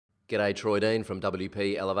G'day, Troy Dean from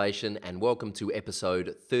WP Elevation, and welcome to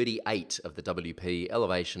episode 38 of the WP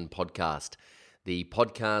Elevation podcast, the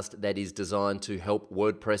podcast that is designed to help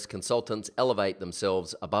WordPress consultants elevate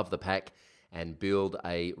themselves above the pack and build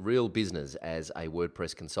a real business as a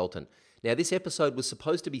WordPress consultant. Now, this episode was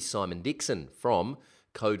supposed to be Simon Dixon from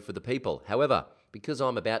Code for the People. However, because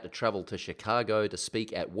I'm about to travel to Chicago to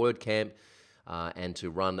speak at WordCamp and to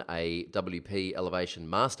run a WP Elevation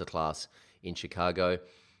Masterclass in Chicago,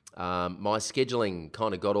 my scheduling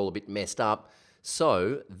kind of got all a bit messed up.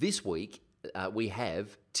 So this week we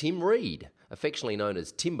have Tim Reed, affectionately known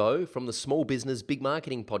as Timbo from the Small Business Big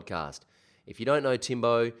Marketing podcast. If you don't know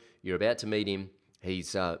Timbo, you're about to meet him.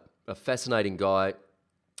 He's a fascinating guy,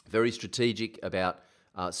 very strategic about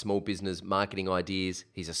small business marketing ideas.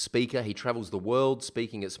 He's a speaker. He travels the world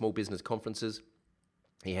speaking at small business conferences.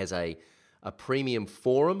 He has a premium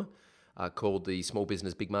forum called the Small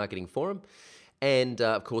Business Big Marketing Forum. And,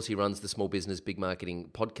 of course, he runs the Small Business Big Marketing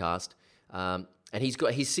podcast. And he's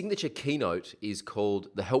got his signature keynote is called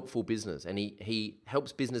The Helpful Business. And he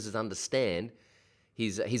helps businesses understand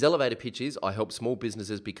his elevator pitch is, I help small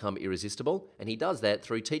businesses become irresistible. And he does that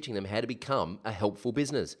through teaching them how to become a helpful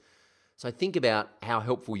business. So think about how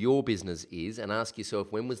helpful your business is and ask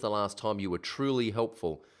yourself, when was the last time you were truly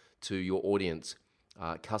helpful to your audience,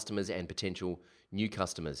 customers and potential new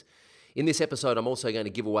customers? In this episode, I'm also going to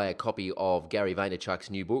give away a copy of Gary Vaynerchuk's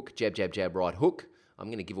new book, Jab, Jab, Jab, Right Hook. I'm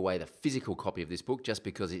going to give away the physical copy of this book just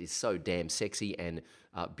because it is so damn sexy and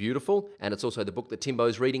beautiful. And it's also the book that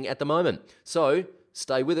Timbo's reading at the moment. So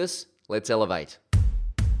stay with us. Let's elevate.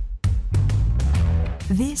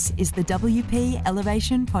 This is the WP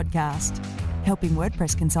Elevation Podcast, helping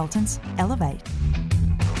WordPress consultants elevate.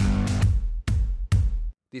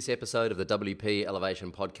 This episode of the WP Elevation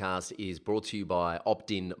Podcast is brought to you by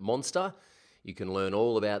Opt-in Monster. You can learn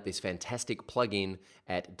all about this fantastic plugin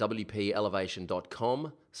at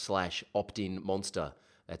wpelevation.com/optinmonster.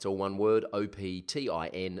 That's all one word,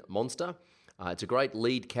 OPTIN Monster. It's a great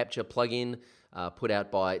lead capture plugin put out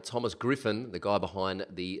by Thomas Griffin, the guy behind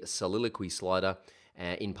the Soliloquy slider,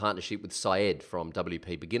 in partnership with Syed from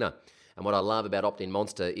WP Beginner. And what I love about Opt-in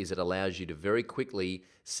Monster is it allows you to very quickly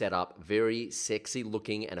set up very sexy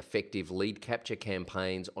looking and effective lead capture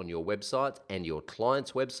campaigns on your website and your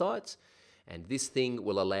clients' websites. And this thing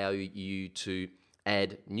will allow you to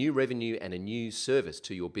add new revenue and a new service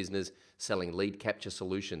to your business, selling lead capture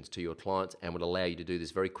solutions to your clients, and will allow you to do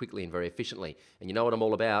this very quickly and very efficiently. And you know what I'm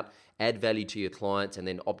all about? Add value to your clients and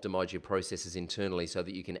then optimize your processes internally so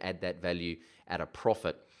that you can add that value at a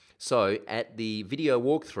profit. So at the video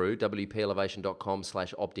walkthrough,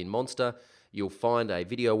 wpelevation.com/optinmonster, you'll find a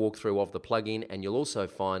video walkthrough of the plugin, and you'll also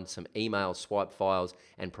find some email swipe files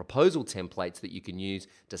and proposal templates that you can use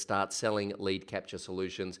to start selling lead capture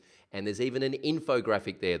solutions. And there's even an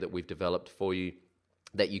infographic there that we've developed for you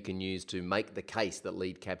that you can use to make the case that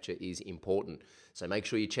lead capture is important. So make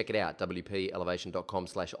sure you check it out,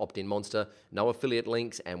 wpelevation.com/optinmonster. No affiliate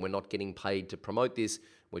links, and we're not getting paid to promote this.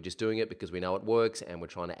 We're just doing it because we know it works and we're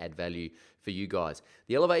trying to add value for you guys.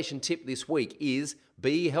 The elevation tip this week is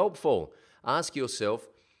be helpful. Ask yourself,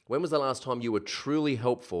 when was the last time you were truly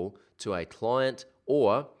helpful to a client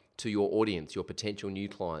or to your audience, your potential new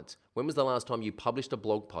clients? When was the last time you published a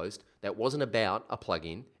blog post that wasn't about a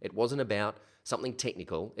plugin? It wasn't about something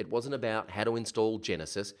technical. It wasn't about how to install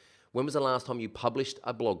Genesis. When was the last time you published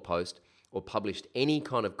a blog post or published any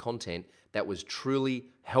kind of content that was truly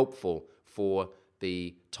helpful for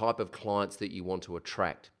the type of clients that you want to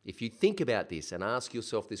attract? If you think about this and ask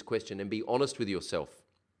yourself this question and be honest with yourself,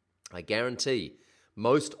 I guarantee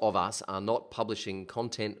most of us are not publishing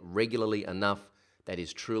content regularly enough that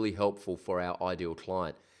is truly helpful for our ideal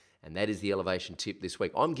client. And that is the elevation tip this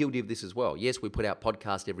week. I'm guilty of this as well. Yes, we put out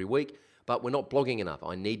podcasts every week, but we're not blogging enough.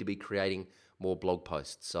 I need to be creating more blog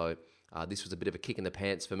posts. So this was a bit of a kick in the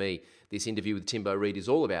pants for me. This interview with Timbo Reed is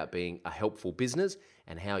all about being a helpful business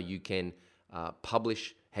and how you can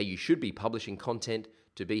publish, how you should be publishing content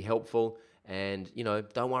to be helpful. And, you know,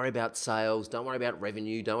 don't worry about sales, don't worry about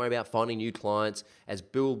revenue, don't worry about finding new clients. As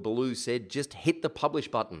Bill Ballou said, just hit the publish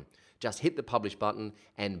button. Just hit the publish button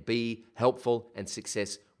and be helpful, and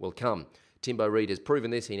success will come. Timbo Reed has proven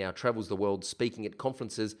this. He now travels the world speaking at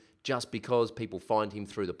conferences just because people find him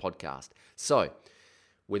through the podcast. So,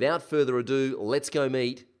 without further ado, let's go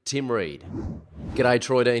meet Tim Reed. G'day,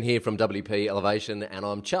 Troy Dean here from WP Elevation, and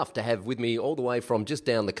I'm chuffed to have with me all the way from just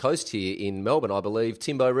down the coast here in Melbourne, I believe,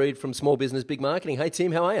 Timbo Reed from Small Business Big Marketing. Hey,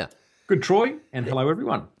 Tim, how are you? Good, Troy, and hello,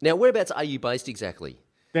 everyone. Now, whereabouts are you based exactly?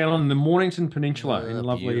 Down on the Mornington Peninsula in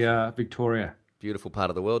lovely Victoria. Beautiful part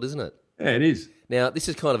of the world, isn't it? Yeah, it is. Now, this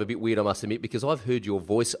is kind of a bit weird, I must admit, because I've heard your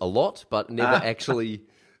voice a lot, but never actually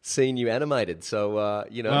seen you animated. So,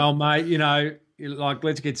 Well, mate, like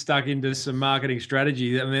let's get stuck into some marketing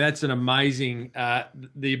strategy. I mean, that's an amazing,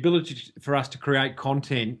 the ability for us to create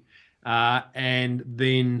content and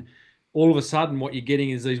then all of a sudden what you're getting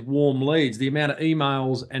is these warm leads. The amount of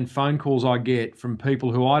emails and phone calls I get from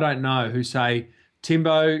people who I don't know who say,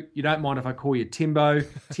 Timbo, you don't mind if I call you Timbo?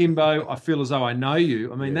 Timbo, I feel as though I know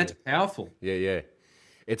you. I mean, that's powerful. Yeah.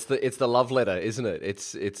 It's the love letter, isn't it?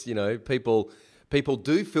 It's people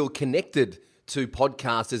do feel connected to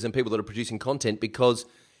podcasters and people that are producing content because,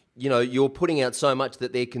 you're putting out so much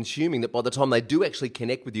that they're consuming that by the time they do actually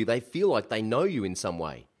connect with you, they feel like they know you in some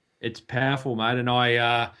way. It's powerful, mate. And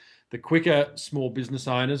the quicker small business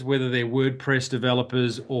owners, whether they're WordPress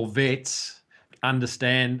developers or vets,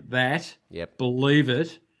 understand that, believe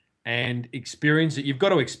it, and experience it. You've got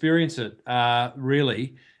to experience it,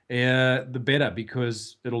 really, the better,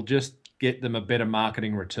 because it'll just get them a better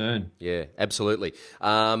marketing return. Yeah, absolutely.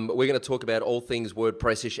 We're going to talk about all things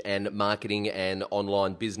WordPress-ish and marketing and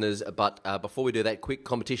online business. But before we do that, quick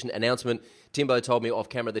competition announcement. Timbo told me off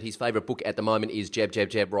camera that his favourite book at the moment is Jab, Jab,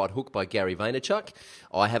 Jab, Right Hook by Gary Vaynerchuk.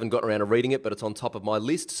 I haven't gotten around to reading it, but it's on top of my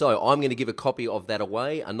list. So I'm going to give a copy of that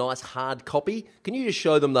away, a nice hard copy. Can you just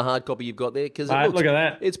show them the hard copy you've got there? Because look at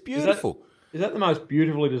that. It's beautiful. Is that the most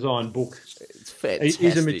beautifully designed book? It's fantastic.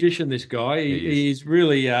 He's a magician, this guy. He's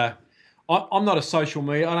really... I'm not a social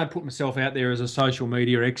media. I don't put myself out there as a social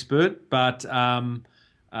media expert, but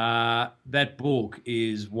that book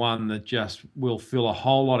is one that just will fill a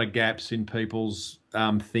whole lot of gaps in people's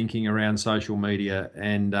thinking around social media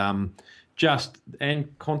and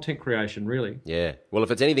content creation, really. Yeah. Well,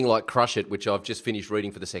 if it's anything like Crush It, which I've just finished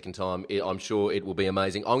reading for the second time, I'm sure it will be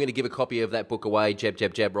amazing. I'm going to give a copy of that book away, Jab,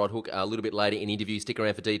 Jab, Jab, Right Hook, a little bit later in interview. Stick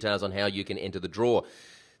around for details on how you can enter the draw.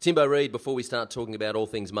 Timbo Reid, before we start talking about all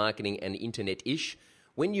things marketing and internet-ish,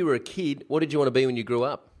 when you were a kid, what did you want to be when you grew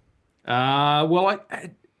up?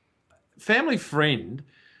 Family friend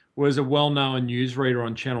was a well-known newsreader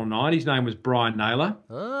on Channel 9. His name was Brian Naylor.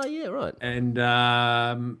 Oh, yeah, right. And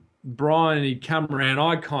Brian, he'd come around.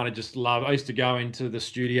 I kind of just loved. I used to go into the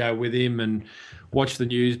studio with him and watch the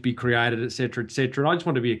news be created, et cetera, et cetera. And I just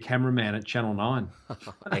wanted to be a cameraman at Channel 9.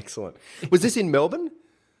 Excellent. Was this in Melbourne?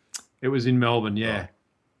 It was in Melbourne, yeah. Oh.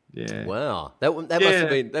 Yeah. Wow. That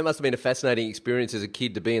must have been a fascinating experience as a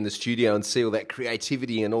kid to be in the studio and see all that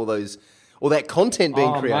creativity and all that content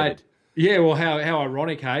being created. Mate. Yeah, well, how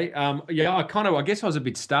ironic, hey? I guess I was a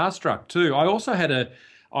bit starstruck too. I also had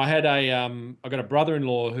I got a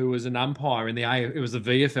brother-in-law who was an umpire it was the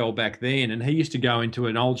VFL back then, and he used to go into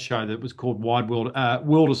an old show that was called World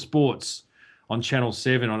of Sports on Channel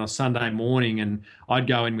 7 on a Sunday morning, and I'd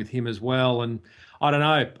go in with him as well. And I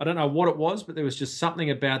don't know what it was, but there was just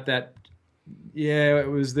something about that. Yeah, it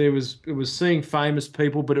was seeing famous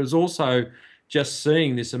people, but it was also just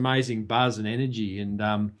seeing this amazing buzz and energy.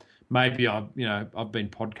 And maybe I've been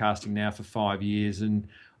podcasting now for 5 years, and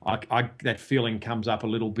I that feeling comes up a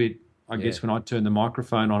little bit. I guess when I turn the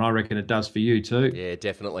microphone on, I reckon it does for you too. Yeah,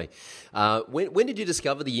 definitely. When did you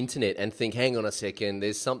discover the internet and think, hang on a second,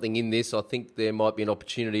 there's something in this? I think there might be an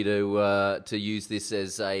opportunity to use this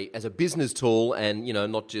as a business tool and,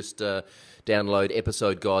 not just download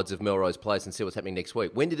episode guides of Melrose Place and see what's happening next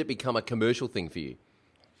week. When did it become a commercial thing for you?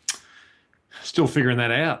 Still figuring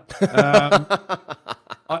that out.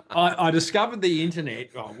 I discovered the internet,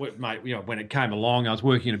 mate, when it came along. I was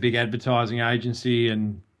working in a big advertising agency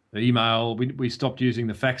and email. We stopped using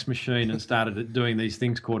the fax machine and started doing these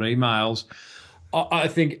things called emails. I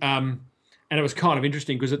think, and it was kind of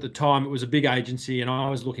interesting because at the time it was a big agency and I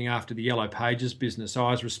was looking after the Yellow Pages business. So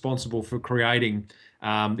I was responsible for creating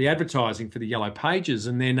the advertising for the Yellow Pages.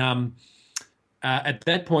 And then at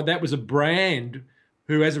that point, that was a brand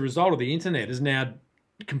who, as a result of the internet, is now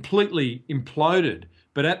completely imploded.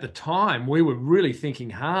 But at the time, we were really thinking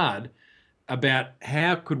hard about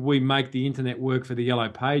how could we make the internet work for the Yellow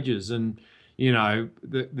Pages, and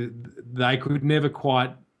they could never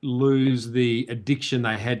quite lose the addiction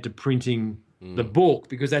they had to printing the book,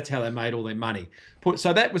 because that's how they made all their money.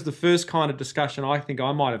 So that was the first kind of discussion I think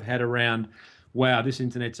I might have had around, wow, this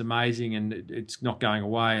internet's amazing and it's not going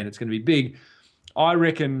away and it's going to be big. I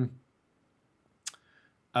reckon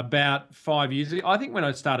about 5 years ago, I think when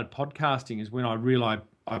I started podcasting is when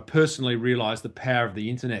I personally realized the power of the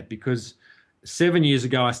internet, because 7 years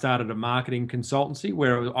ago, I started a marketing consultancy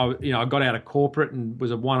where I got out of corporate and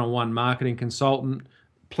was a one-on-one marketing consultant.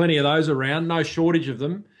 Plenty of those around, no shortage of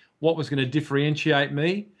them. What was going to differentiate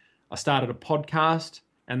me? I started a podcast,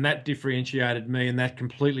 and that differentiated me, and that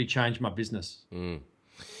completely changed my business.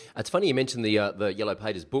 It's funny you mentioned the Yellow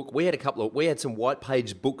Pages book. We had some white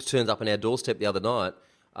page books turned up on our doorstep the other night.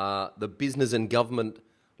 The Business and Government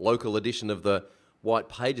local edition of the White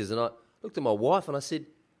Pages, and I looked at my wife and I said,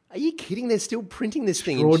 "Are you kidding? They're still printing this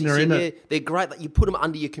thing." And she said, Extraordinary, "Yeah, isn't it? they're great. Like, you put them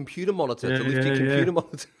under your computer monitor to lift your computer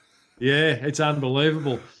monitor." Yeah, it's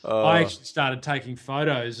unbelievable. I actually started taking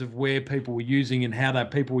photos of where people were using and how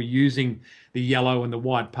people were using the yellow and the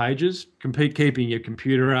white pages, keeping your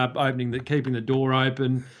computer up, keeping the door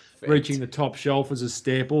open, reaching the top shelf as a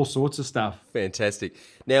step, all sorts of stuff. Fantastic.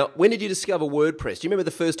 Now, when did you discover WordPress? Do you remember the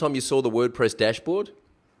first time you saw the WordPress dashboard?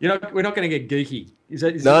 We're not going to get geeky.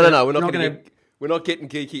 No. We're not getting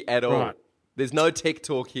geeky at all. Right. There's no tech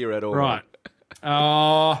talk here at all. Right.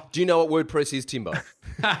 Do you know what WordPress is, Timbo?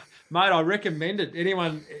 Mate, I recommend it.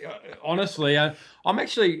 Anyone, honestly,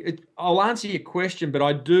 I'll answer your question, but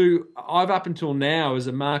I've up until now as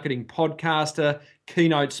a marketing podcaster,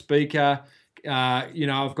 keynote speaker,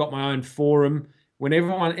 I've got my own forum.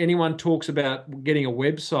 Whenever anyone talks about getting a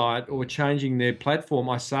website or changing their platform,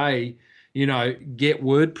 I say, get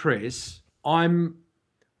WordPress.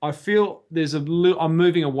 I feel I'm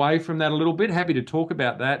moving away from that a little bit. Happy to talk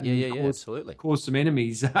about that. Yeah, absolutely. Cause some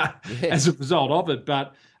enemies as a result of it.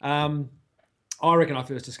 But I reckon I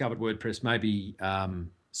first discovered WordPress maybe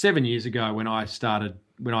 7 years ago when I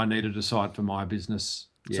needed a site for my business.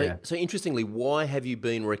 Yeah. So interestingly, why have you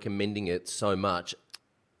been recommending it so much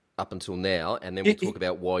up until now? And then we'll talk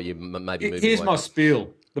about why you maybe moving Here's away my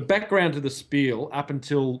spiel. The background to the spiel up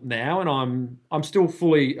until now, and I'm still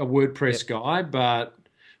fully a WordPress guy, but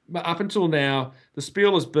up until now, the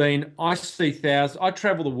spiel has been, I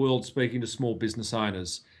travel the world speaking to small business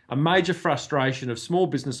owners. A major frustration of small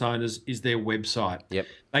business owners is their website. Yep.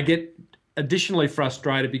 They get additionally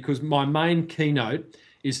frustrated because my main keynote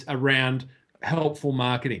is around helpful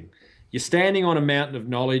marketing. You're standing on a mountain of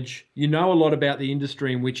knowledge. You know a lot about the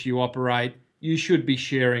industry in which you operate. You should be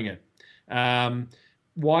sharing it.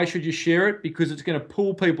 Why should you share it? Because it's going to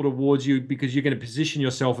pull people towards you, because you're going to position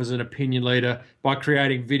yourself as an opinion leader by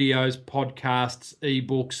creating videos, podcasts,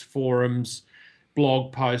 ebooks, forums,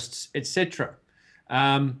 blog posts, etc.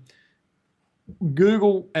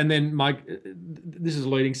 Google, and then this is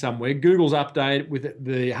leading somewhere. Google's update with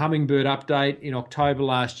the Hummingbird update in October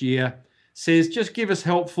last year says just give us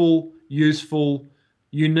helpful, useful,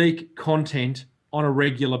 unique content on a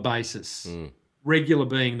regular basis. Regular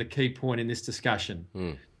being the key point in this discussion.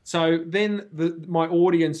 So then my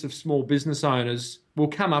audience of small business owners will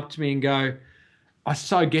come up to me and go, I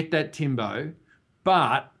so get that, Timbo,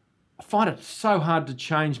 but I find it so hard to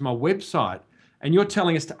change my website. And you're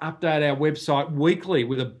telling us to update our website weekly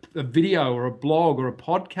with a video or a blog or a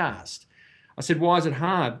podcast. I said, why is it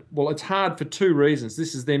hard? Well, it's hard for two reasons.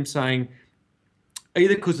 This is them saying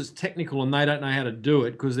either because it's technical and they don't know how to do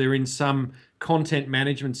it because they're in some content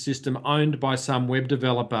management system owned by some web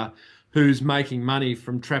developer who's making money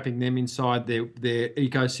from trapping them inside their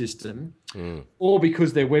ecosystem, or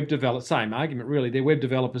because their web developer, same argument really, their web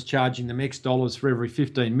developers charging them X dollars for every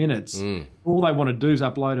 15 minutes. All they want to do is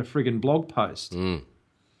upload a friggin' blog post.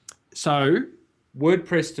 So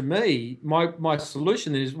WordPress to me, my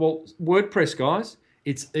solution is, well, WordPress, guys,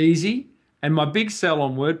 it's easy. And my big sell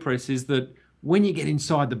on WordPress is that when you get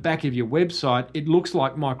inside the back of your website, it looks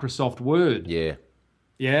like Microsoft Word. Yeah.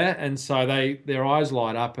 Yeah, and so their eyes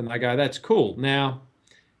light up and they go, that's cool. Now,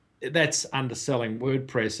 that's underselling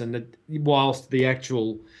WordPress, and whilst the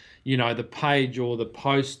actual, the page or the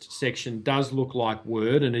post section does look like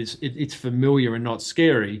Word and it's familiar and not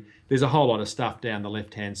scary, there's a whole lot of stuff down the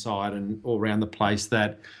left-hand side and all around the place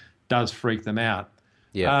that does freak them out.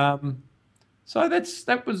 Yeah. So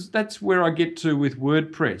that's where I get to with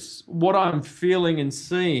WordPress. What I'm feeling and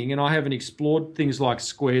seeing, and I haven't explored things like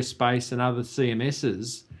Squarespace and other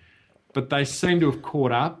CMSs, but they seem to have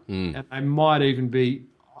caught up, and they might even be,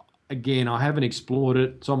 again, I haven't explored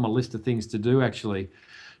it. It's on my list of things to do, actually,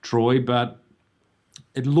 Troy, but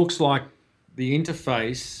it looks like the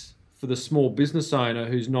interface for the small business owner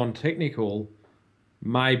who's non-technical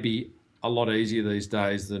may be a lot easier these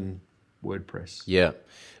days than WordPress. Yeah.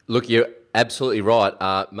 Look, you're absolutely right,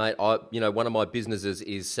 mate. One of my businesses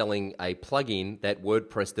is selling a plugin that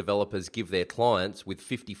WordPress developers give their clients with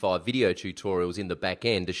 55 video tutorials in the back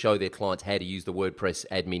end to show their clients how to use the WordPress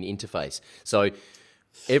admin interface. So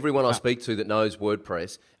everyone I speak to that knows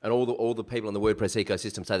WordPress and all the people in the WordPress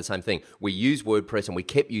ecosystem say the same thing. We use WordPress and we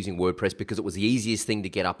kept using WordPress because it was the easiest thing to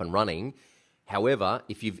get up and running. However,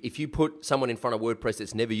 if you put someone in front of WordPress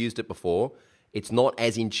that's never used it before, it's not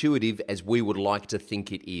as intuitive as we would like to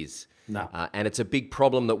think it is. No. And it's a big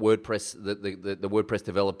problem that WordPress, the WordPress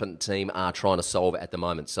development team are trying to solve at the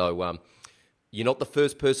moment. So you're not the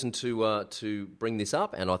first person to bring this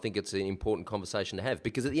up, and I think it's an important conversation to have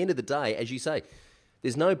because at the end of the day, as you say,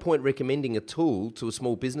 there's no point recommending a tool to a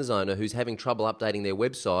small business owner who's having trouble updating their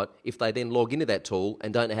website if they then log into that tool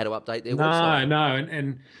and don't know how to update their website. No,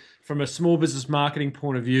 and from a small business marketing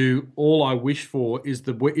point of view, all I wish for is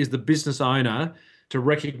the business owner to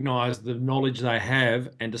recognise the knowledge they have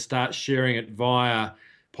and to start sharing it via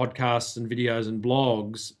podcasts and videos and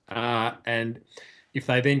blogs. And if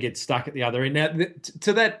they then get stuck at the other end. Now,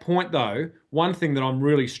 to that point, though, one thing that I'm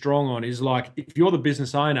really strong on is like, if you're the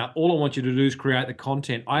business owner, all I want you to do is create the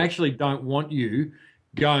content. I actually don't want you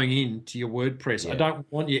going into your WordPress. I don't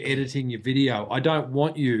want you editing your video. I don't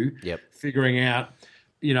want you figuring out,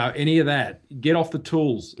 any of that. Get off the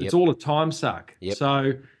tools. It's all a time suck.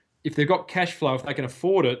 So if they've got cash flow, if they can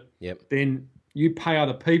afford it, then you pay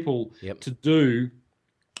other people to do.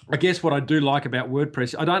 I guess what I do like about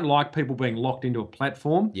WordPress, I don't like people being locked into a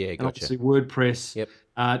platform. Yeah, gotcha. And obviously WordPress,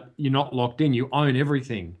 you're not locked in. You own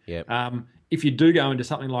everything. If you do go into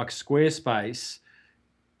something like Squarespace,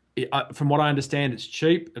 from what I understand, it's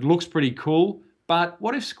cheap. It looks pretty cool. But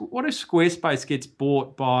what if Squarespace gets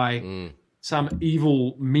bought by some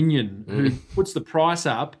evil minion who puts the price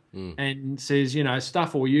up and says,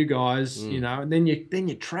 stuff all you guys, and then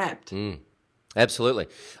you're trapped. Absolutely.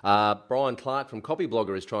 Brian Clark from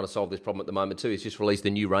Copyblogger is trying to solve this problem at the moment too. He's just released the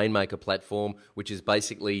new Rainmaker platform, which is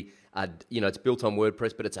basically, it's built on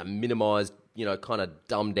WordPress, but it's a minimized, kind of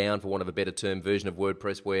dumbed down, for want of a better term, version of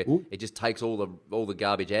WordPress where it just takes all the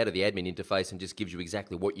garbage out of the admin interface and just gives you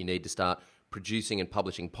exactly what you need to start producing and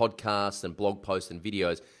publishing podcasts and blog posts and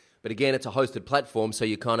videos. But again, it's a hosted platform, so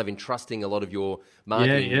you're kind of entrusting a lot of your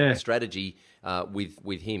marketing strategy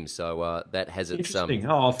with him. So that has its... Interesting.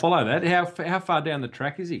 I'll follow that. How far down the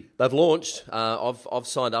track is he? They've launched. I've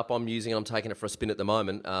signed up. I'm taking it for a spin at the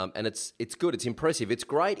moment. And it's good. It's impressive. It's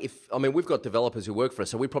great we've got developers who work for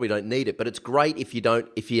us, so we probably don't need it. But it's great if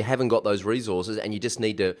you haven't got those resources and you just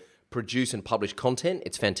need to produce and publish content.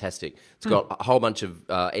 It's fantastic. It's got a whole bunch of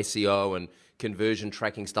SEO and conversion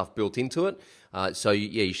tracking stuff built into it. So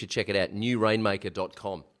you should check it out.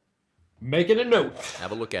 Newrainmaker.com. Making a note.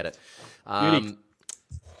 Have a look at it.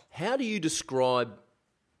 How do you describe...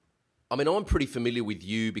 I'm pretty familiar with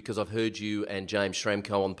you because I've heard you and James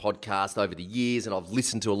Schramko on the podcast over the years, and I've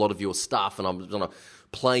listened to a lot of your stuff, and I was on a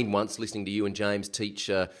plane once listening to you and James teach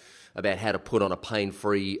about how to put on a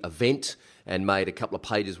pain-free event, and made a couple of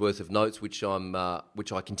pages worth of notes, which I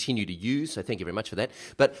continue to use. So thank you very much for that.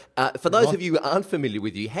 But for those of you who aren't familiar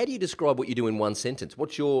with you, how do you describe what you do in one sentence?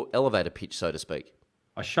 What's your elevator pitch, so to speak?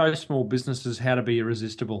 I show small businesses how to be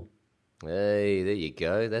irresistible. Hey, there you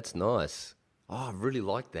go. That's nice. Oh, I really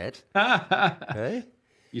like that. Hey?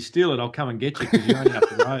 You steal it, I'll come and get you because you're only up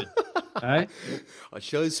the road. Hey? I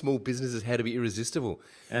show small businesses how to be irresistible.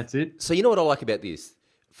 That's it. So you know what I like about this?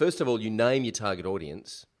 First of all, you name your target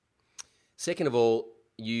audience. Second of all,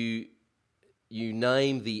 you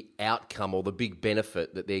name the outcome or the big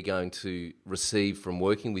benefit that they're going to receive from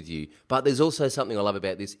working with you. But there's also something I love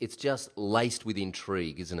about this. It's just laced with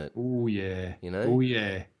intrigue, isn't it? Oh, yeah. Oh,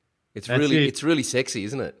 yeah. It's really sexy,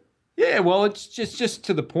 isn't it? Yeah, well, it's just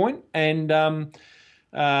to the point. And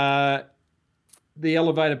the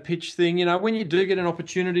elevator pitch thing, when you do get an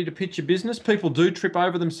opportunity to pitch your business, people do trip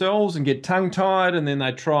over themselves and get tongue-tied, and then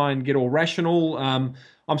they try and get all rational.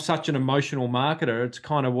 I'm such an emotional marketer. It's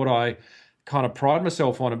kind of what I kind of pride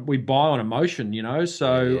myself on. We buy on emotion,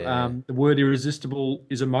 So the word irresistible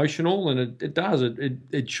is emotional, and it does.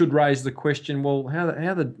 It should raise the question. Well, how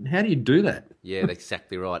do you do that? Yeah, that's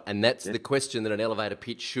exactly right. And that's the question that an elevator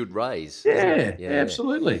pitch should raise. Yeah,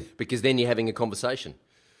 absolutely. Because then you're having a conversation.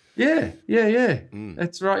 Yeah.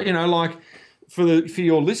 That's right. Like for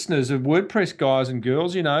your listeners of WordPress guys and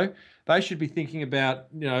girls, they should be thinking about,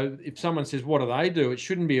 if someone says, what do they do? It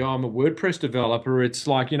shouldn't be, I'm a WordPress developer. It's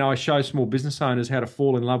like, I show small business owners how to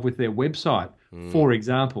fall in love with their website, for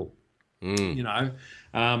example,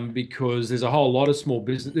 because there's a whole lot of small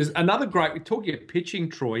business. There's another great, we're talking about pitching,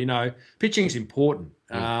 Troy, pitching is important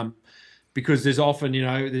because there's often,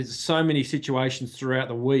 there's so many situations throughout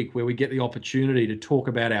the week where we get the opportunity to talk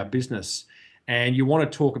about our business, and you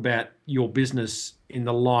want to talk about your business in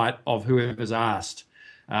the light of whoever's asked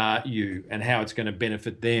you and how it's going to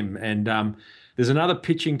benefit them. And there's another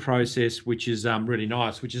pitching process which is really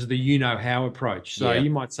nice, which is the you-know-how approach. So you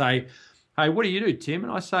might say, hey, what do you do, Tim?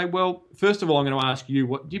 And I say, well, first of all, I'm going to ask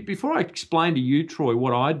you, before I explain to you, Troy,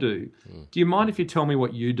 what I do, do you mind if you tell me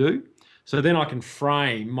what you do? So then I can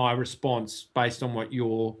frame my response based on what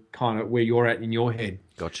you're where you're at in your head.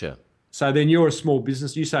 Gotcha. So then you're a small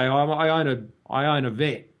business. You say, I own a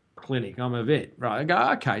vet clinic. I'm a vet. Right. I go,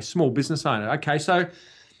 okay, small business owner. Okay, so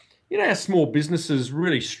you know how small businesses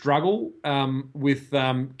really struggle with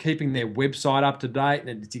keeping their website up to date,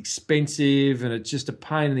 and it's expensive and it's just a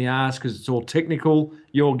pain in the ass because it's all technical.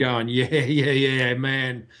 You're going, yeah,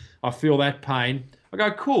 man, I feel that pain. I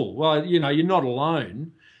go, cool. Well, you know, you're not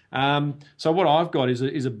alone. So what I've got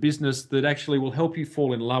is a business that actually will help you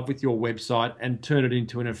fall in love with your website and turn it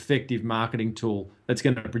into an effective marketing tool that's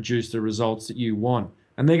going to produce the results that you want.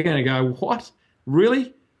 And they're going to go, what?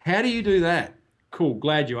 Really? How do you do that? Cool.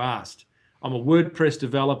 Glad you asked. I'm a WordPress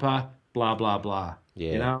developer, blah, blah, blah.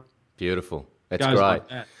 Yeah. You know? Beautiful. That's Goes great. like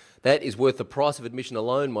that. That is worth the price of admission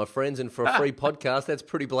alone, my friends, and for a free podcast, that's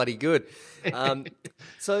pretty bloody good.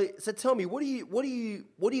 So tell me, what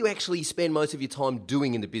do you actually spend most of your time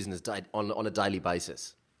doing in the business on a daily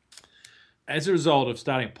basis? As a result of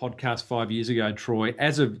starting a podcast 5 years ago, Troy,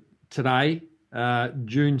 as of today,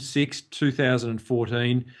 June 6,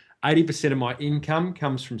 2014, 80% of my income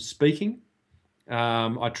comes from speaking.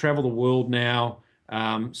 I travel the world now,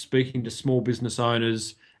 speaking to small business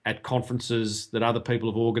owners at conferences that other people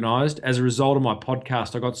have organised. As a result of my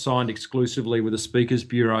podcast, I got signed exclusively with a Speakers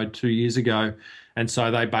Bureau 2 years ago. And so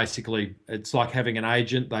they basically, it's like having an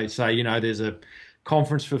agent. They say, you know, there's a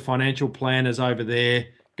conference for financial planners over there,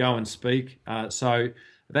 go and speak. So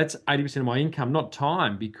that's 80% of my income, not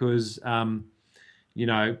time, because, you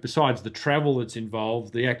know, besides the travel that's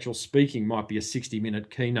involved, the actual speaking might be a 60-minute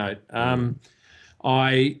keynote.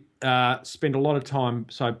 I spend a lot of time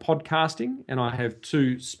podcasting, and I have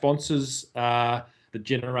 2 sponsors that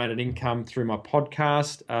generate an income through my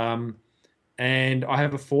podcast, and I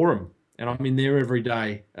have a forum, and I'm in there every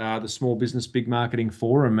day, the Small Business Big Marketing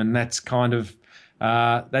Forum, and that's kind of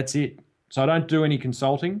that's it. So I don't do any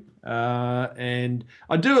consulting, and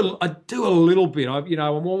I do a little bit. I've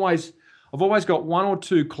always got 1 or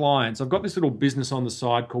 2 clients. I've got this little business on the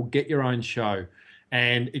side called Get Your Own Show.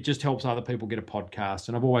 And it just helps other people get a podcast.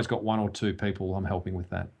 And I've always got 1 or 2 people I'm helping with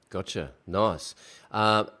that. Gotcha. Nice.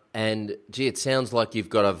 And gee, it sounds like you've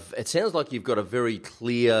got a very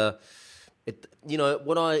clear. You know,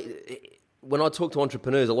 when I talk to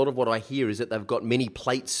entrepreneurs, a lot of what I hear is that they've got many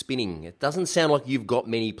plates spinning. It doesn't sound like you've got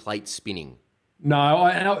many plates spinning.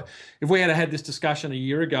 No, if we had had this discussion a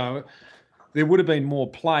year ago, there would have been more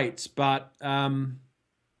plates, but.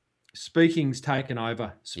 Speaking's taken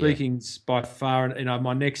over. Speaking's by far, you know,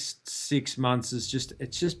 my next 6 months is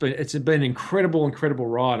it's been an incredible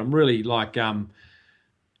ride. I'm really like, I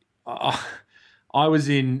was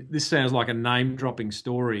in, this sounds like a name dropping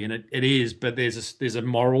story, and it is, but there's a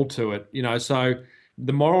moral to it, you know. So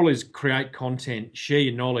the moral is create content, share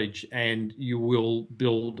your knowledge, and you will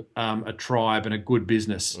build a tribe and a good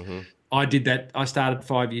business. Mm-hmm. I did that. I started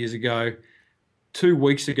 5 years ago. 2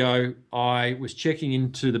 weeks ago, I was checking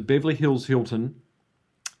into the Beverly Hills Hilton,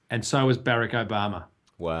 and so was Barack Obama.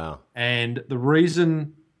 Wow. And the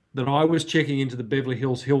reason that I was checking into the Beverly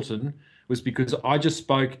Hills Hilton was because I just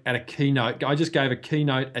spoke at a keynote. I just gave a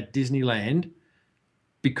keynote at Disneyland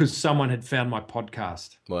because someone had found my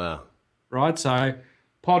podcast. Wow. Right? So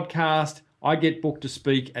podcast, I get booked to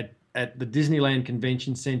speak at the Disneyland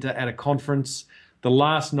Convention Center at a conference. The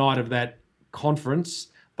last night of that conference,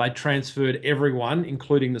 they transferred everyone,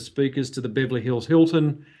 including the speakers, to the Beverly Hills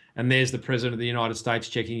Hilton, and there's the President of the United States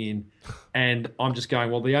checking in. And I'm just going,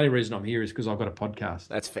 well, the only reason I'm here is because I've got a podcast.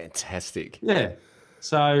 That's fantastic. Yeah.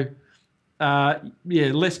 So,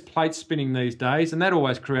 less plate spinning these days, and that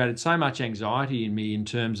always created so much anxiety in me in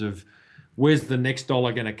terms of where's the next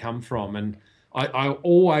dollar going to come from. And I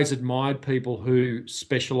always admired people who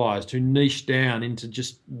specialised, who niched down into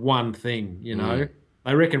just one thing, you know.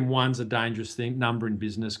 I reckon 1's a dangerous number in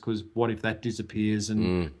business, because what if that disappears,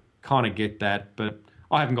 and kind of get that. But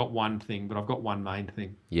I haven't got one thing, but I've got one main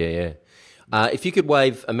thing. Yeah. If you could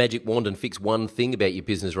wave a magic wand and fix one thing about your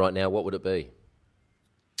business right now, what would it be?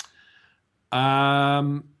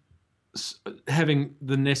 Having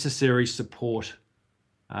the necessary support.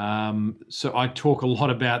 So I talk a lot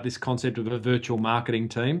about this concept of a virtual marketing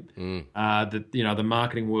team, that, you know, the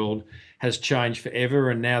marketing world has changed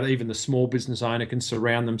forever, and now even the small business owner can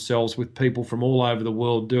surround themselves with people from all over the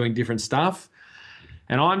world doing different stuff.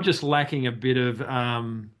 And I'm just lacking a bit of,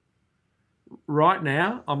 right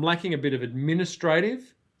now, I'm lacking a bit of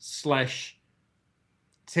administrative /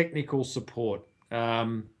 technical support.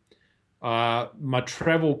 My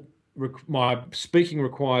speaking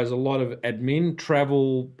requires a lot of admin,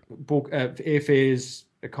 travel, book, airfares,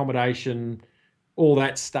 accommodation, all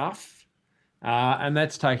that stuff. And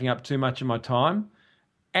that's taking up too much of my time.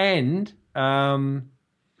 And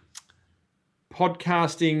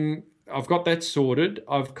podcasting, I've got that sorted.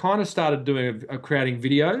 I've kind of started creating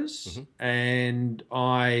videos, and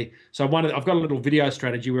I've got a little video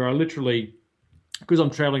strategy where I literally because I'm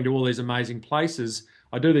traveling to all these amazing places,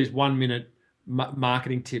 I do these 1 minute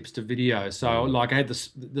marketing tips to video. So like I had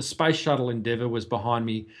the Space Shuttle Endeavour was behind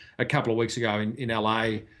me a couple of weeks ago in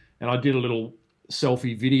LA, and I did a little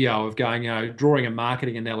selfie video of going, drawing a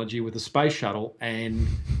marketing analogy with the space shuttle and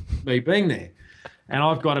me being there. And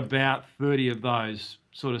I've got about 30 of those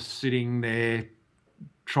sort of sitting there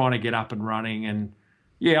trying to get up and running. And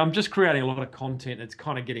yeah, I'm just creating a lot of content that's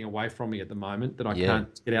kind of getting away from me at the moment that I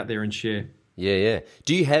can't get out there and share. Yeah.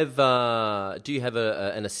 Do you have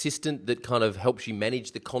an assistant that kind of helps you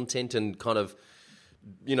manage the content and kind of,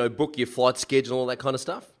 book your flight schedule and all that kind of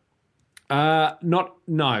stuff?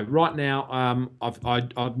 No. Right now,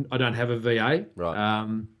 I don't have a VA.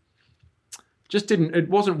 Right. It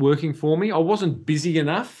wasn't working for me. I wasn't busy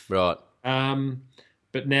enough. Right.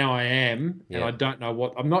 But now I am, and I don't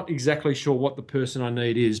know I'm not exactly sure what the person I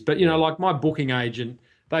need is. But, like my booking agent,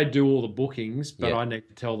 they do all the bookings, but I need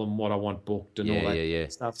to tell them what I want booked and all that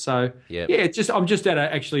stuff. So, I'm just at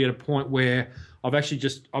a point where I've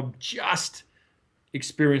just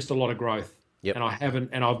experienced a lot of growth. Yep.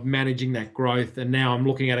 And I'm managing that growth. And now I'm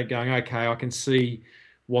looking at it going, okay, I can see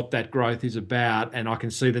what that growth is about. And I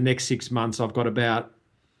can see the next 6 months, I've got about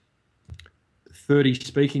 30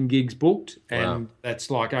 speaking gigs booked. And that's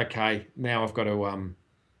like, okay, now I've got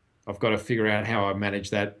to figure out how I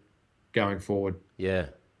manage that going forward. Yeah.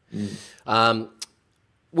 When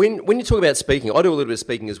you talk about speaking, I do a little bit of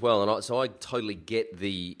speaking as well. And so I totally get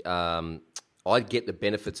the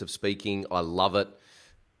benefits of speaking. I love it.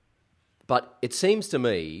 But it seems to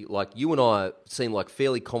me like you and I seem like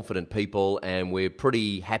fairly confident people, and we're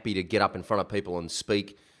pretty happy to get up in front of people and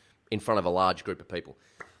speak in front of a large group of people.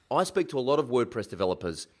 I speak to a lot of WordPress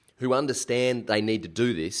developers who understand they need to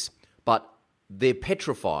do this, but they're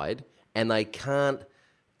petrified and they can't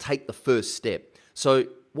take the first step. So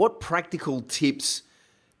what practical tips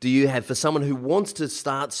do you have for someone who wants to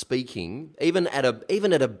start speaking, even at a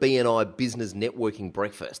BNI business networking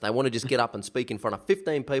breakfast? They want to just get up and speak in front of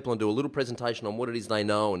 15 people and do a little presentation on what it is they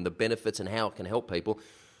know and the benefits and how it can help people,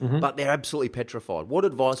 but they're absolutely petrified. What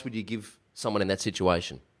advice would you give someone in that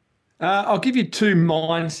situation? I'll give you two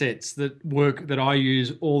mindsets that I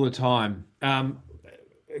use all the time.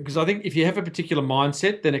 Because I think if you have a particular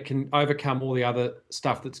mindset, then it can overcome all the other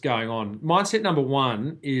stuff that's going on. Mindset number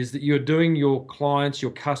one is that you're doing your clients,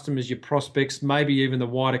 your customers, your prospects, maybe even the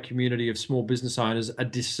wider community of small business owners a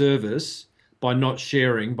disservice by not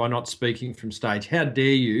sharing, by not speaking from stage. How dare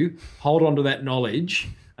you hold on to that knowledge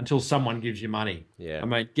until someone gives you money? Yeah. I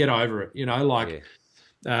mean, get over it,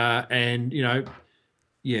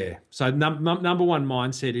 So number one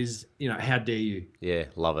mindset is, how dare you? Yeah,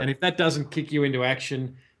 love it. And if that doesn't kick you into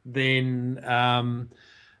action, then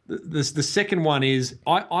the second one is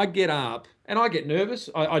I get up and I get nervous.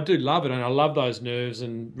 I do love it, and I love those nerves.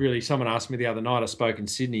 And really, someone asked me the other night, I spoke in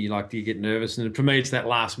Sydney, do you get nervous? And for me, it's that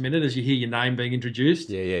last minute as you hear your name being introduced.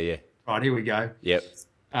 Yeah. Right, here we go. Yep.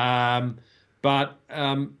 But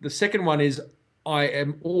the second one is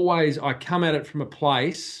I come at it from a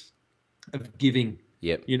place of giving.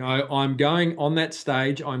 Yep. I'm going on that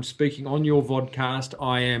stage. I'm speaking on your vodcast.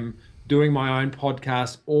 I am doing my own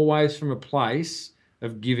podcast, always from a place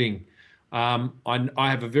of giving. I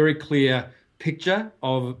have a very clear picture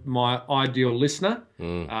of my ideal listener.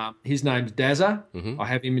 His name's Dazza. I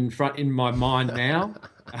have him in my mind now.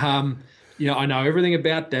 I know everything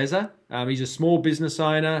about Dazza. He's a small business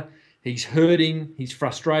owner. He's hurting. He's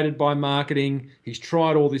frustrated by marketing. He's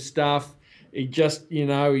tried all this stuff. He just,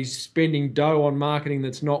 he's spending dough on marketing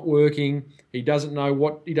that's not working. He doesn't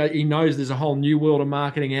know he knows there's a whole new world of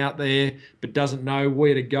marketing out there, but doesn't know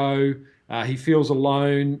where to go. He feels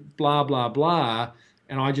alone, blah, blah, blah.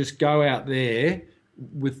 And I just go out there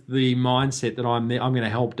with the mindset that I'm going to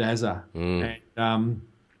help Dazza. And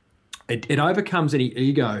it overcomes any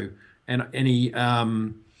ego and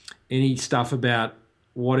any stuff about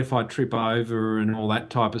what if I trip over and all that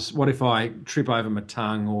type of, what if I trip over my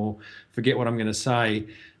tongue or forget what I'm going to say.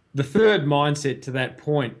 The third mindset to that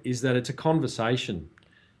point is that it's a conversation.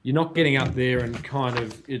 You're not getting up there and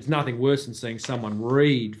it's nothing worse than seeing someone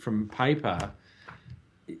read from paper.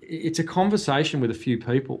 It's a conversation with a few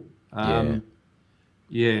people. There's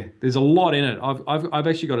a lot in it. I've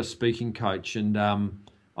actually got a speaking coach, and I'm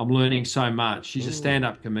learning so much. She's a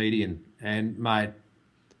stand-up comedian, and mate,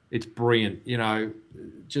 it's brilliant.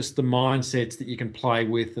 Just the mindsets that you can play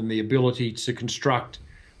with and the ability to construct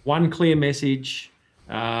one clear message,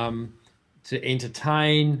 to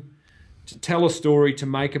entertain, to tell a story, to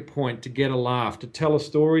make a point, to get a laugh, to tell a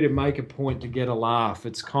story, to make a point, to get a laugh.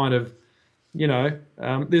 It's kind of,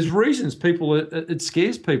 there's reasons it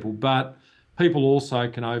scares people, but people also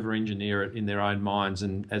can over-engineer it in their own minds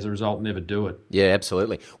and as a result never do it. Yeah,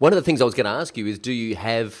 absolutely. One of the things I was going to ask you is, do you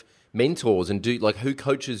have mentors, and who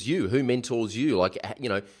coaches you? Who mentors you? Like,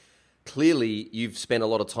 clearly you've spent a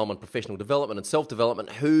lot of time on professional development and self-development.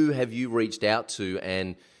 Who have you reached out to?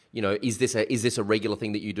 And, is this a regular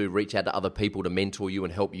thing that you do, reach out to other people to mentor you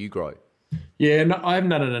and help you grow? Yeah, no, I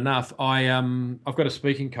haven't done it enough. I've got a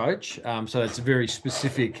speaking coach, so that's a very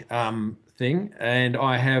specific thing, and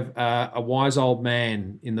I have a wise old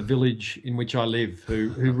man in the village in which I live who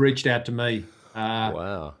reached out to me.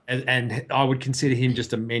 Wow! And I would consider him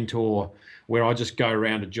just a mentor, where I just go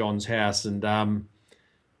around to John's house and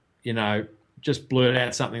just blurt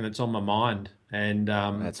out something that's on my mind, and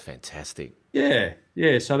that's fantastic. Yeah.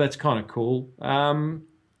 So that's kind of cool.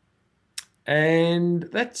 And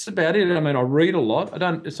that's about it. I mean, I read a lot. It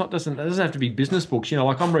doesn't have to be business books.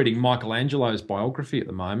 Like I'm reading Michelangelo's biography at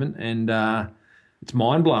the moment, and it's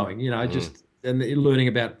mind blowing. Just and learning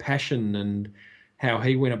about passion and how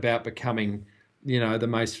he went about becoming, the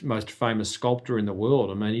most famous sculptor in the world.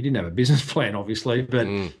 I mean, he didn't have a business plan, obviously, but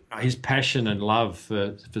his passion and love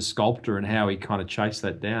for sculpture and how he kind of chased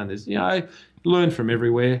that down. There's, learn from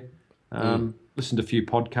everywhere. Listen to a few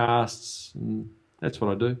podcasts. And that's what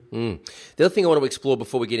I do. The other thing I want to explore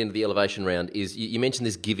before we get into the elevation round is you mentioned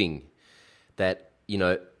this giving that,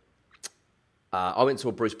 I went to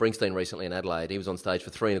a Bruce Springsteen recently in Adelaide. He was on stage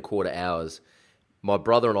for 3.25 hours. My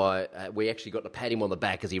brother and I, we actually got to pat him on the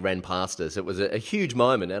back as he ran past us. It was a huge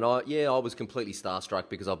moment. And I was completely starstruck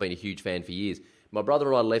because I've been a huge fan for years. My brother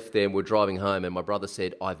and I left there and we're driving home, and my brother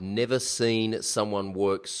said, I've never seen someone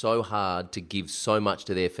work so hard to give so much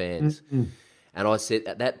to their fans. And I said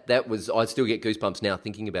I still get goosebumps now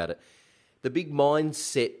thinking about it. The big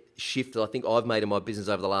mindset shift that I think I've made in my business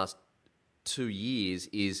over the last 2 years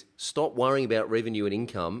is stop worrying about revenue and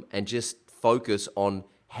income and just focus on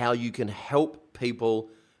how you can help people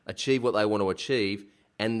achieve what they want to achieve,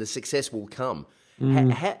 and the success will come.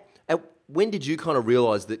 When did you kind of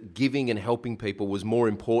realize that giving and helping people was more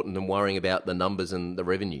important than worrying about the numbers and the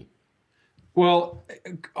revenue? Well,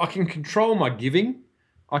 I can control my giving.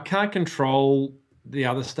 I can't control the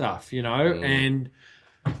other stuff, and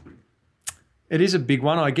it is a big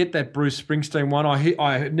one. I get that Bruce Springsteen one.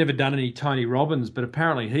 I had never done any Tony Robbins, but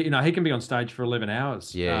apparently he can be on stage for 11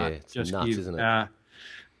 hours. Yeah, it's nuts, isn't it?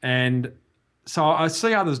 And so I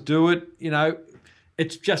see others do it.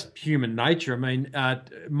 It's just human nature. I mean,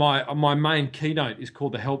 my main keynote is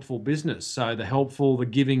called The Helpful Business. So the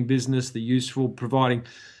giving business, the useful, providing.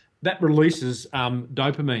 That releases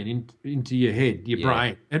dopamine into your head, your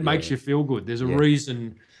brain. It makes you feel good. There's a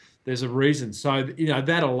reason. So,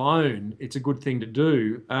 that alone, it's a good thing to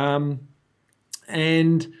do.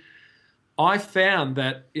 And I found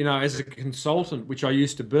that, as a consultant, which I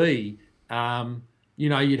used to be,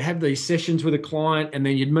 you'd have these sessions with a client, and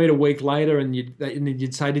then you'd meet a week later and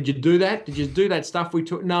you'd say, did you do that? Did you do that stuff we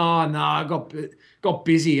took? No, I got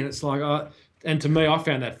busy. And it's like, and to me, I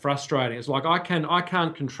found that frustrating. It's like I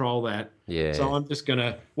can't control that. Yeah. So I'm just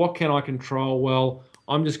what can I control? Well,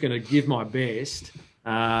 I'm just gonna give my best,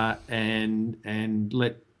 and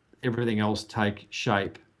let everything else take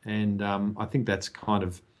shape. And I think that's kind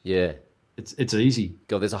of it's easy.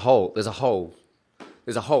 God, there's a whole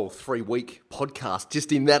 3-week podcast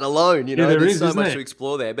just in that alone. There's so much to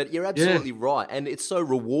explore there. But you're absolutely right, and it's so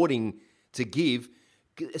rewarding to give,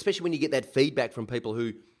 especially when you get that feedback from people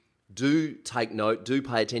who do take note, do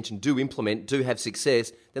pay attention, do implement, do have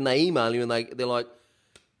success. Then they email you and they're like,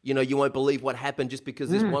 you won't believe what happened just because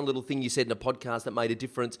there's one little thing you said in a podcast that made a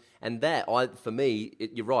difference. And for me,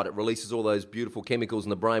 you're right, it releases all those beautiful chemicals in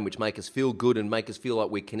the brain which make us feel good and make us feel like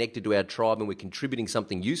we're connected to our tribe and we're contributing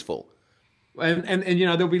something useful. And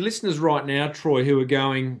there'll be listeners right now, Troy, who are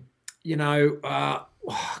going, God,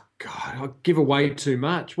 I give away too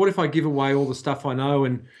much. What if I give away all the stuff I know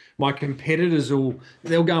and my competitors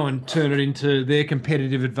they'll go and turn it into their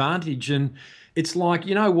competitive advantage? And it's like,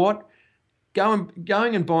 you know what? Going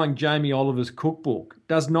and buying Jamie Oliver's cookbook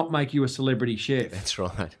does not make you a celebrity chef. That's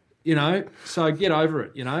right. So get over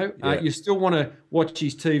it, You still want to watch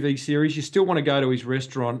his TV series. You still want to go to his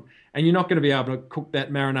restaurant, and you're not going to be able to cook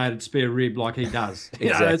that marinated spare rib like he does.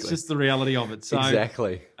 Exactly. That's just the reality of it. So,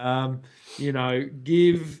 exactly.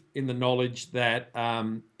 Give in the knowledge that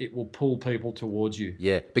it will pull people towards you.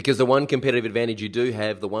 Yeah, because the one competitive advantage you do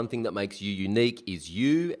have, the one thing that makes you unique is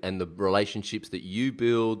you and the relationships that you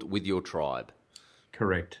build with your tribe.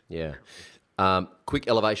 Correct. Yeah. Quick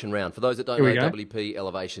elevation round. For those that don't know, WP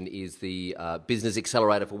Elevation is the business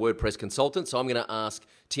accelerator for WordPress consultants. So I'm going to ask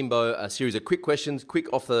Timbo a series of quick questions,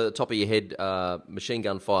 quick off the top of your head, machine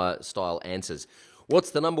gun fire style answers.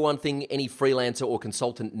 What's the number one thing any freelancer or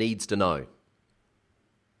consultant needs to know?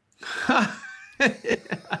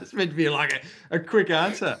 It's meant to be like a quick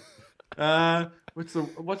answer. What's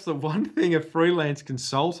the one thing a freelance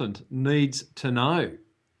consultant needs to know?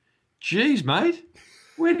 Geez, mate,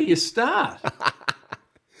 where do you start?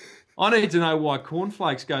 I need to know why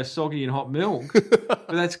cornflakes go soggy in hot milk, but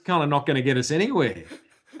that's kind of not going to get us anywhere.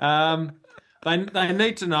 They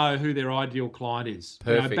need to know who their ideal client is.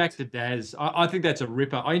 Perfect. Back to Daz. I think that's a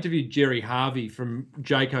ripper. I interviewed Jerry Harvey from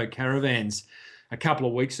Jayco Caravans a couple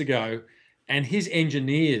of weeks ago, and his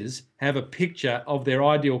engineers have a picture of their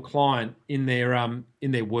ideal client in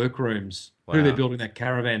their workrooms, who they're building that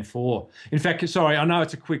caravan for. In fact, sorry, I know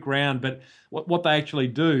it's a quick round, but what they actually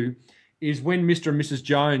do is when Mr. and Mrs.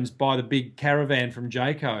 Jones buy the big caravan from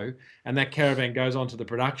Jayco and that caravan goes onto the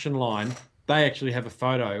production line, they actually have a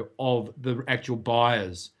photo of the actual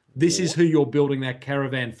buyers. This is who you're building that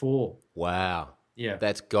caravan for. Wow. Yeah.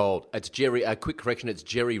 That's gold. It's Jerry, a quick correction, it's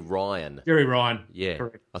Jerry Ryan. Jerry Ryan. Yeah.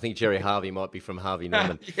 Correct. I think Jerry Harvey might be from Harvey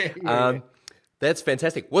Norman. Yeah. That's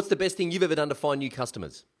fantastic. What's the best thing you've ever done to find new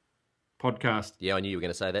customers? Podcast. Yeah, I knew you were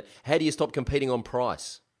going to say that. How do you stop competing on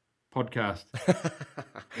price? Podcast.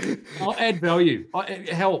 I'll add value.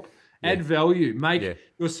 Help. Add value. Make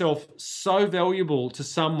yourself so valuable to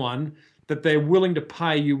someone that they're willing to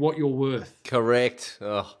pay you what you're worth. Correct.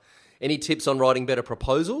 Oh. Any tips on writing better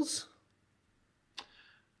proposals?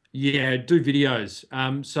 Yeah, do videos.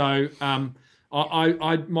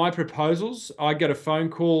 My proposals, I got a phone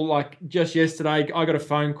call, like just yesterday, I got a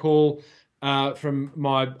phone call from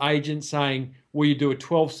my agent saying, will you do a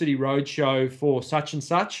 12-city roadshow for such and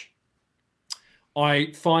such?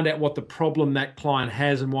 I find out what the problem that client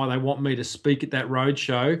has and why they want me to speak at that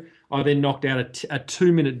roadshow. I then knocked out a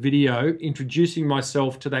 2-minute video introducing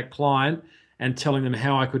myself to that client and telling them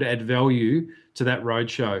how I could add value to that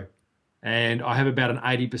roadshow. And I have about an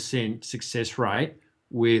 80% success rate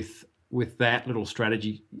with that little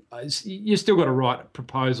strategy. You still got to write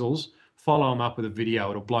proposals, follow them up with a video.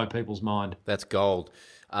 It'll blow people's mind. That's gold.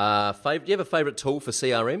 Do you have a favourite tool for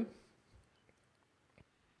CRM?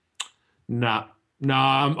 No,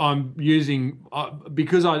 I'm using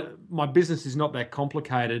because my business is not that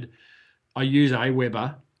complicated. I use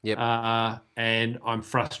Aweber. Yep. And I'm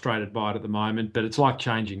frustrated by it at the moment. But it's like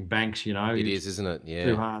changing banks, you know. It is, isn't it? Yeah.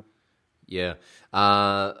 Too hard. Yeah.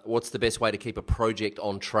 What's the best way to keep a project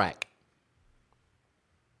on track?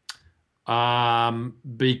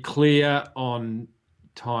 Be clear on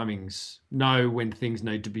timings. Know when things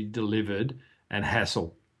need to be delivered, and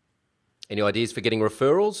hassle. Any ideas for getting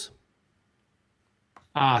referrals?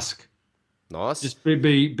 Ask. Nice. Just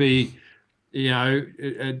be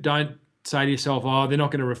don't say to yourself, oh, they're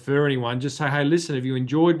not going to refer anyone. Just say, hey, listen, have you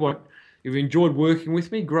enjoyed working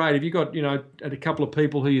with me? Great. Have you got, a couple of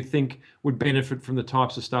people who you think would benefit from the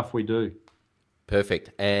types of stuff we do?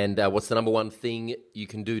 Perfect. And what's the number one thing you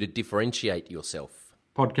can do to differentiate yourself?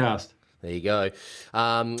 Podcast. There you go.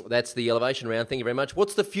 That's the elevation round. Thank you very much.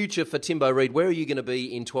 What's the future for Timbo Reid? Where are you going to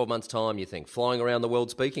be in 12 months' time, you think? Flying around the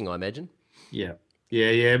world speaking, I imagine? Yeah.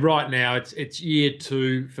 Right now, it's year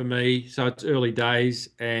 2 for me, so it's early days.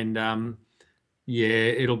 And,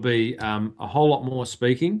 it'll be a whole lot more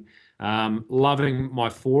speaking. Loving my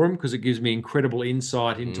forum because it gives me incredible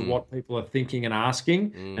insight into what people are thinking and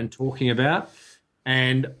asking and talking about.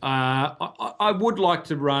 And I would like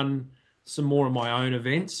to run some more of my own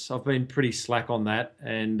events. I've been pretty slack on that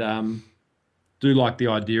and do like the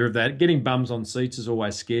idea of that. Getting bums on seats has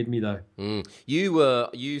always scared me, though.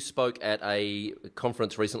 You spoke at a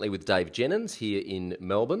conference recently with Dave Jennings here in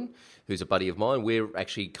Melbourne, who's a buddy of mine. We're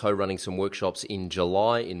actually co-running some workshops in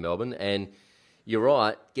July in Melbourne, and you're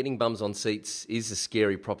right, getting bums on seats is a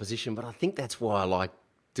scary proposition, but I think that's why I like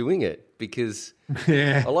doing it, because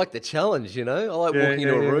I like the challenge, I like walking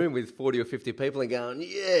into a room with 40 or 50 people and going,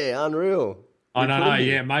 unreal. I know,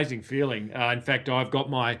 amazing feeling. In fact, I've got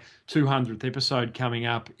my 200th episode coming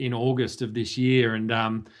up in August of this year,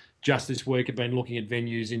 and just this week I've been looking at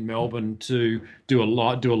venues in Melbourne to do a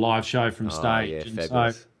live show from stage. Yeah, and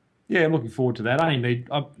fabulous. So, I'm looking forward to that.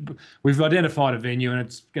 We've identified a venue, and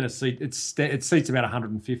it's going to seat it seats about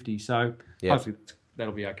 150. So hopefully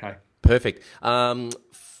that'll be okay. Perfect.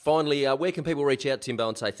 Finally, where can people reach out, Timbo,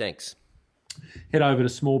 and say thanks? Head over to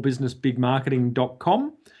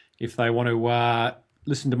smallbusinessbigmarketing.com if they want to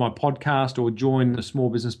listen to my podcast or join the Small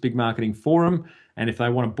Business Big Marketing Forum. And if they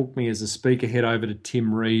want to book me as a speaker, head over to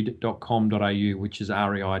timreid.com.au, which is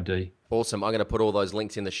REID. Awesome. I'm going to put all those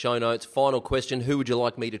links in the show notes. Final question, who would you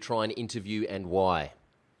like me to try and interview and why?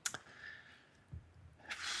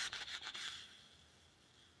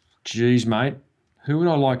 Geez, mate. Who would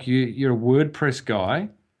I like? You're a WordPress guy.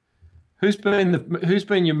 How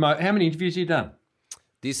many interviews have you done?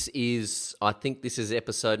 I think this is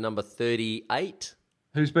episode number 38.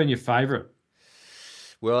 Who's been your favourite?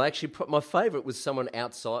 Well, actually, my favourite was someone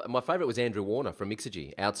outside. My favourite was Andrew Warner from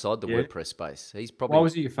Mixergy, outside the WordPress space. He's probably. Why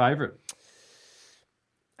was he your favourite?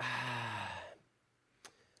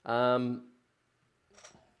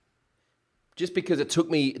 Just because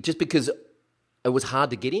it was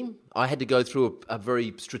hard to get him. I had to go through a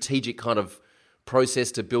very strategic kind of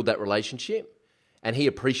process to build that relationship, and he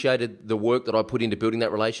appreciated the work that I put into building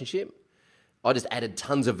that relationship. I just added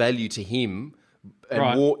tons of value to him,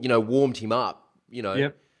 and warmed him up.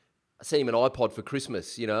 I sent him an iPod for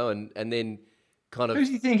Christmas, and then kind of. Who does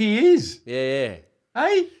he think he is? Yeah.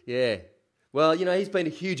 Hey? Yeah. Well, he's been a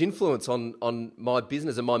huge influence on my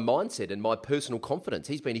business and my mindset and my personal confidence.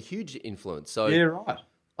 He's been a huge influence. So yeah, right.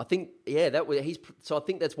 I think I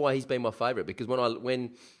think that's why he's been my favourite, because when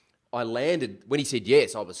I landed, when he said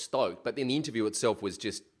yes, I was stoked. But then the interview itself was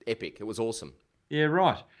just epic. It was awesome. Yeah,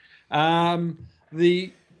 right.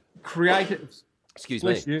 The creator. Excuse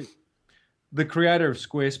me. You, the creator of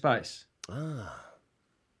Squarespace. Ah.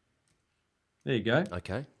 There you go.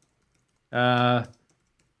 Okay. I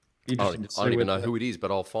don't even know who it is,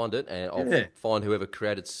 but I'll find it, and I'll find whoever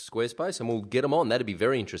created Squarespace, and we'll get them on. That'd be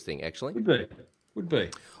very interesting, actually. Would be.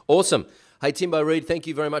 Awesome. Hey, Timbo Reid, thank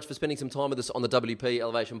you very much for spending some time with us on the WP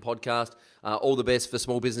Elevation podcast. All the best for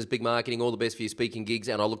small business, big marketing, all the best for your speaking gigs,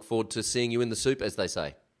 and I look forward to seeing you in the soup, as they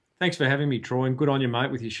say. Thanks for having me, Troy, and good on you,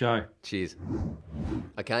 mate, with your show. Cheers.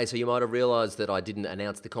 Okay, so you might have realised that I didn't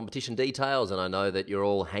announce the competition details, and I know that you're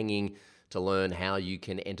all hanging to learn how you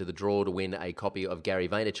can enter the draw to win a copy of Gary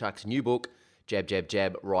Vaynerchuk's new book, Jab, Jab,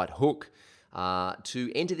 Jab, Right Hook.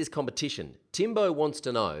 To enter this competition, Timbo wants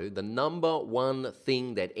to know the number one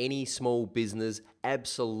thing that any small business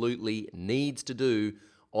absolutely needs to do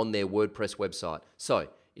on their WordPress website. So,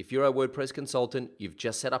 if you're a WordPress consultant, you've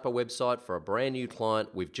just set up a website for a brand new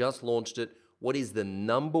client, we've just launched it, what is the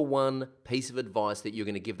number one piece of advice that you're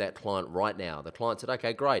going to give that client right now? The client said,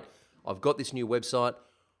 okay, great, I've got this new website.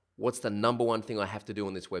 What's the number one thing I have to do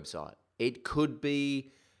on this website? It could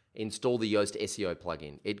be install the Yoast SEO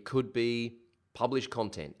plugin. It could be publish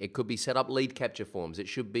content. It could be set up lead capture forms. It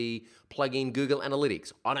should be plug in Google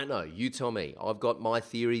Analytics. I don't know. You tell me. I've got my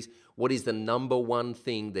theories. What is the number one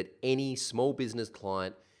thing that any small business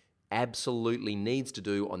client absolutely needs to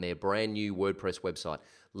do on their brand new WordPress website?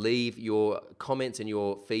 Leave your comments and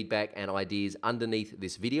your feedback and ideas underneath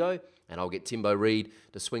this video, and I'll get Timbo Reid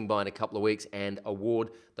to swing by in a couple of weeks and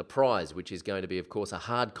award the prize, which is going to be, of course, a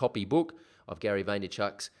hard copy book of Gary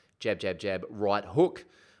Vaynerchuk's Jab, Jab, Jab, Right Hook.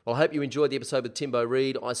 Well, I hope you enjoyed the episode with Timbo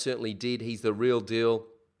Reid. I certainly did. He's the real deal.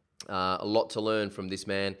 A lot to learn from this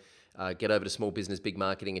man. Get over to Small Business Big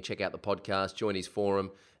Marketing and check out the podcast. Join his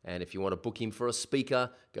forum. And if you want to book him for a speaker,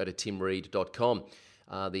 go to timreid.com.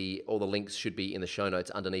 All the links should be in the show notes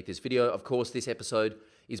underneath this video. Of course, this episode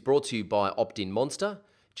is brought to you by Opt-in Monster.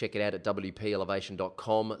 Check it out at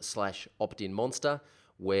wpelevation.com/optinmonster,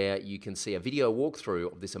 where you can see a video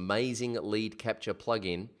walkthrough of this amazing lead capture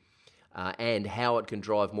plugin and how it can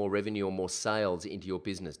drive more revenue or more sales into your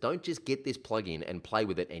business. Don't just get this plugin and play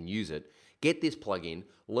with it and use it. Get this plugin,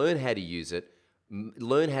 learn how to use it,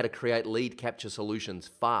 learn how to create lead capture solutions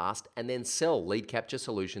fast, and then sell lead capture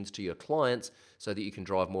solutions to your clients so that you can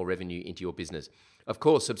drive more revenue into your business. Of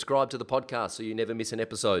course, subscribe to the podcast so you never miss an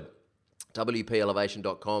episode.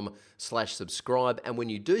 wpelevation.com/subscribe. And when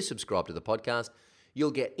you do subscribe to the podcast,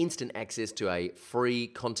 you'll get instant access to a free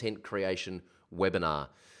content creation webinar.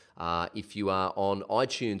 If you are on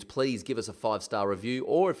iTunes, please give us a 5-star review,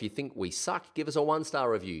 or if you think we suck, give us a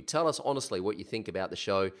 1-star review. Tell us honestly what you think about the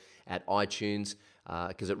show at iTunes,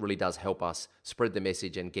 because it really does help us spread the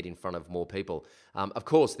message and get in front of more people. Of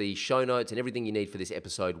course, the show notes and everything you need for this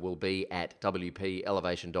episode will be at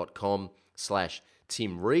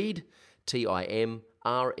wpelevation.com/timreid,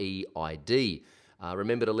 TIMREID.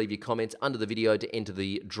 Remember to leave your comments under the video to enter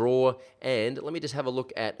the draw. And let me just have a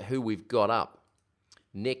look at who we've got up.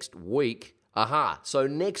 Next week, so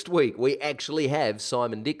next week we actually have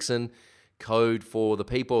Simon Dixon, Code for the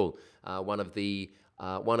People, one of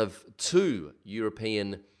 2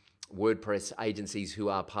 European WordPress agencies who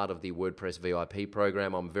are part of the WordPress VIP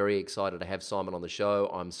program. I'm very excited to have Simon on the show.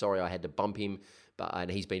 I'm sorry I had to bump him,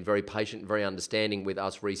 and he's been very patient, very understanding with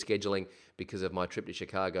us rescheduling because of my trip to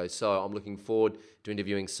Chicago. So I'm looking forward to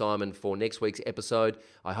interviewing Simon for next week's episode.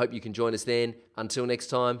 I hope you can join us then. Until next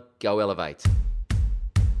time, go elevate.